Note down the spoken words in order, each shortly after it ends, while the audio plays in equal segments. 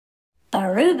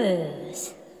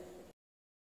Baroos.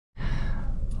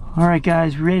 Alright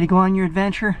guys, ready to go on your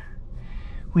adventure?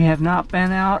 We have not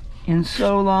been out in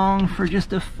so long for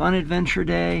just a fun adventure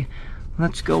day.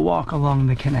 Let's go walk along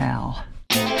the canal.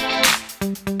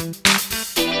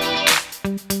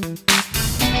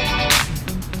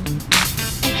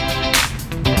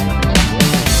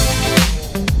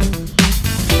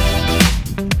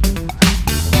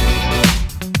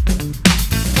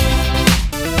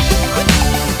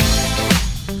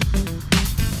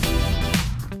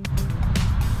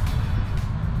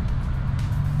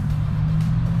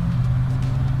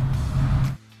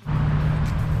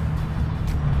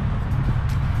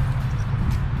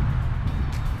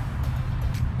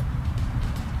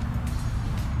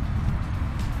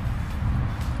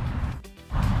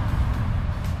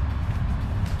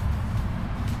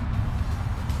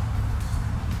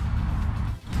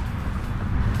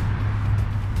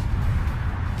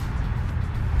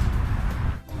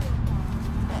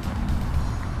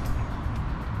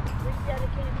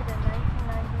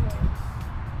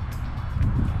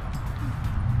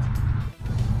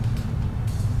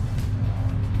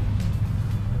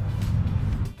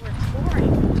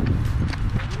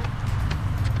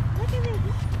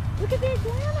 Look at the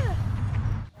iguana.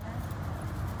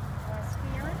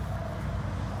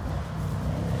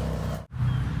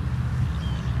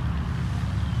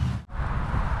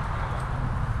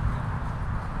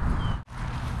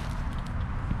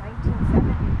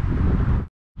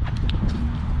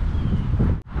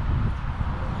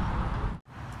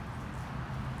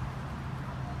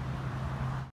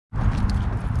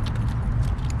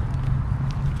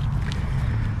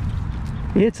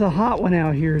 It's a hot one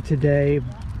out here today,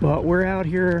 but we're out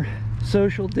here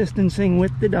social distancing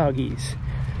with the doggies.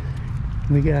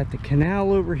 We got the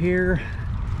canal over here,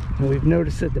 and we've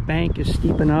noticed that the bank is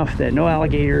steep enough that no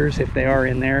alligators, if they are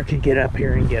in there, could get up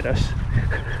here and get us.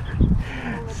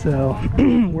 So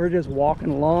we're just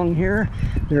walking along here.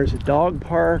 There's a dog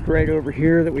park right over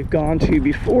here that we've gone to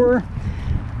before,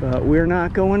 but we're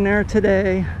not going there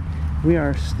today. We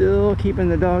are still keeping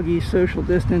the doggies social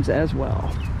distance as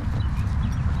well.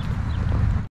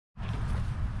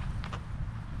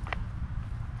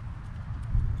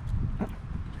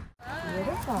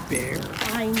 Bear.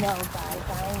 I know, guys.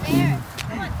 I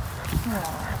know.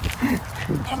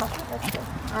 Come on, let's go.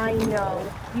 I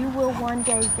know. You will one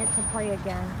day get to play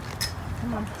again.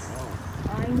 Come on.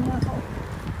 I know.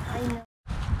 I know.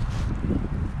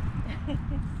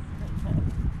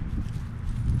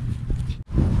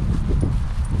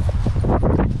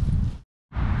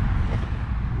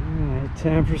 Alright,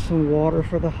 time for some water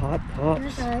for the hot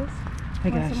pups. Here, guys. Hey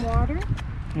Want guys. some water?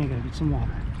 Here you go, get some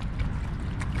water.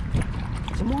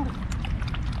 Get some water.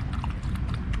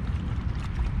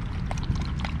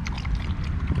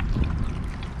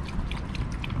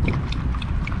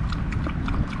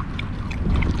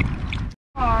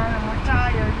 And we're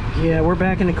tired. Yeah, we're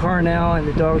back in the car now, and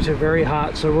the dogs are very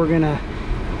hot, so we're gonna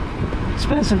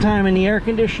spend some time in the air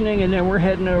conditioning, and then we're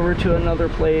heading over to another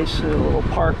place, a little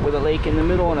park with a lake in the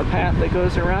middle and a path that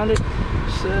goes around it.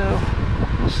 So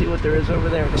we'll see what there is over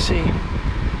there to see.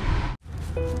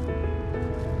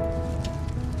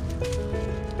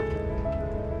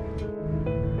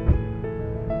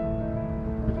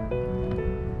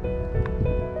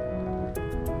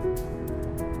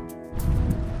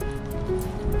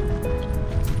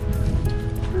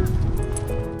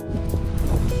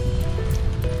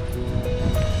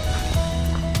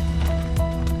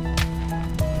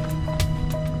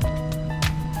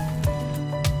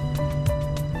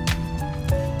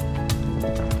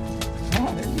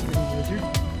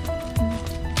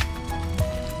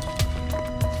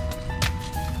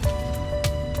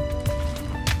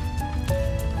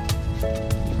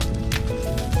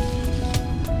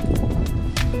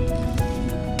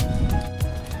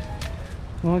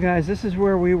 Well guys, this is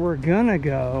where we were gonna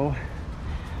go,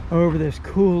 over this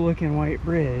cool looking white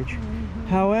bridge.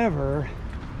 However,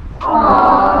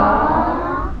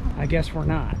 I guess we're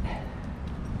not.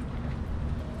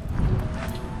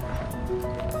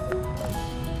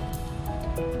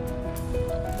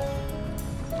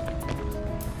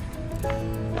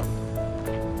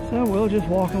 So we'll just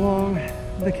walk along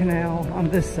the canal on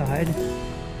this side.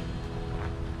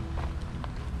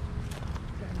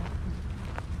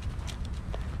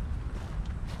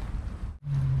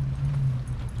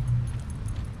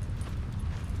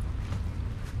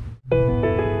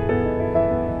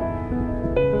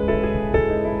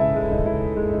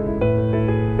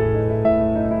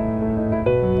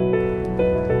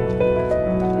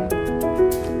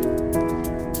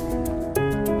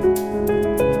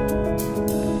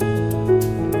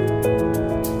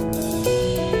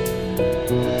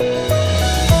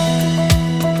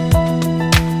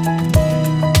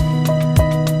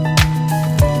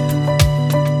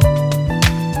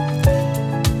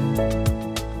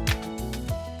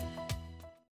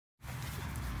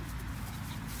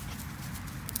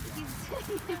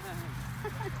 Yeah,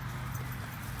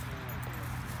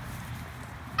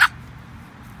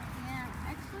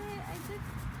 actually, I did.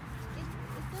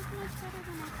 It does much better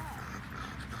than I thought.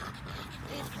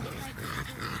 It's like.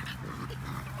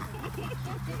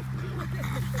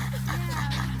 Yeah,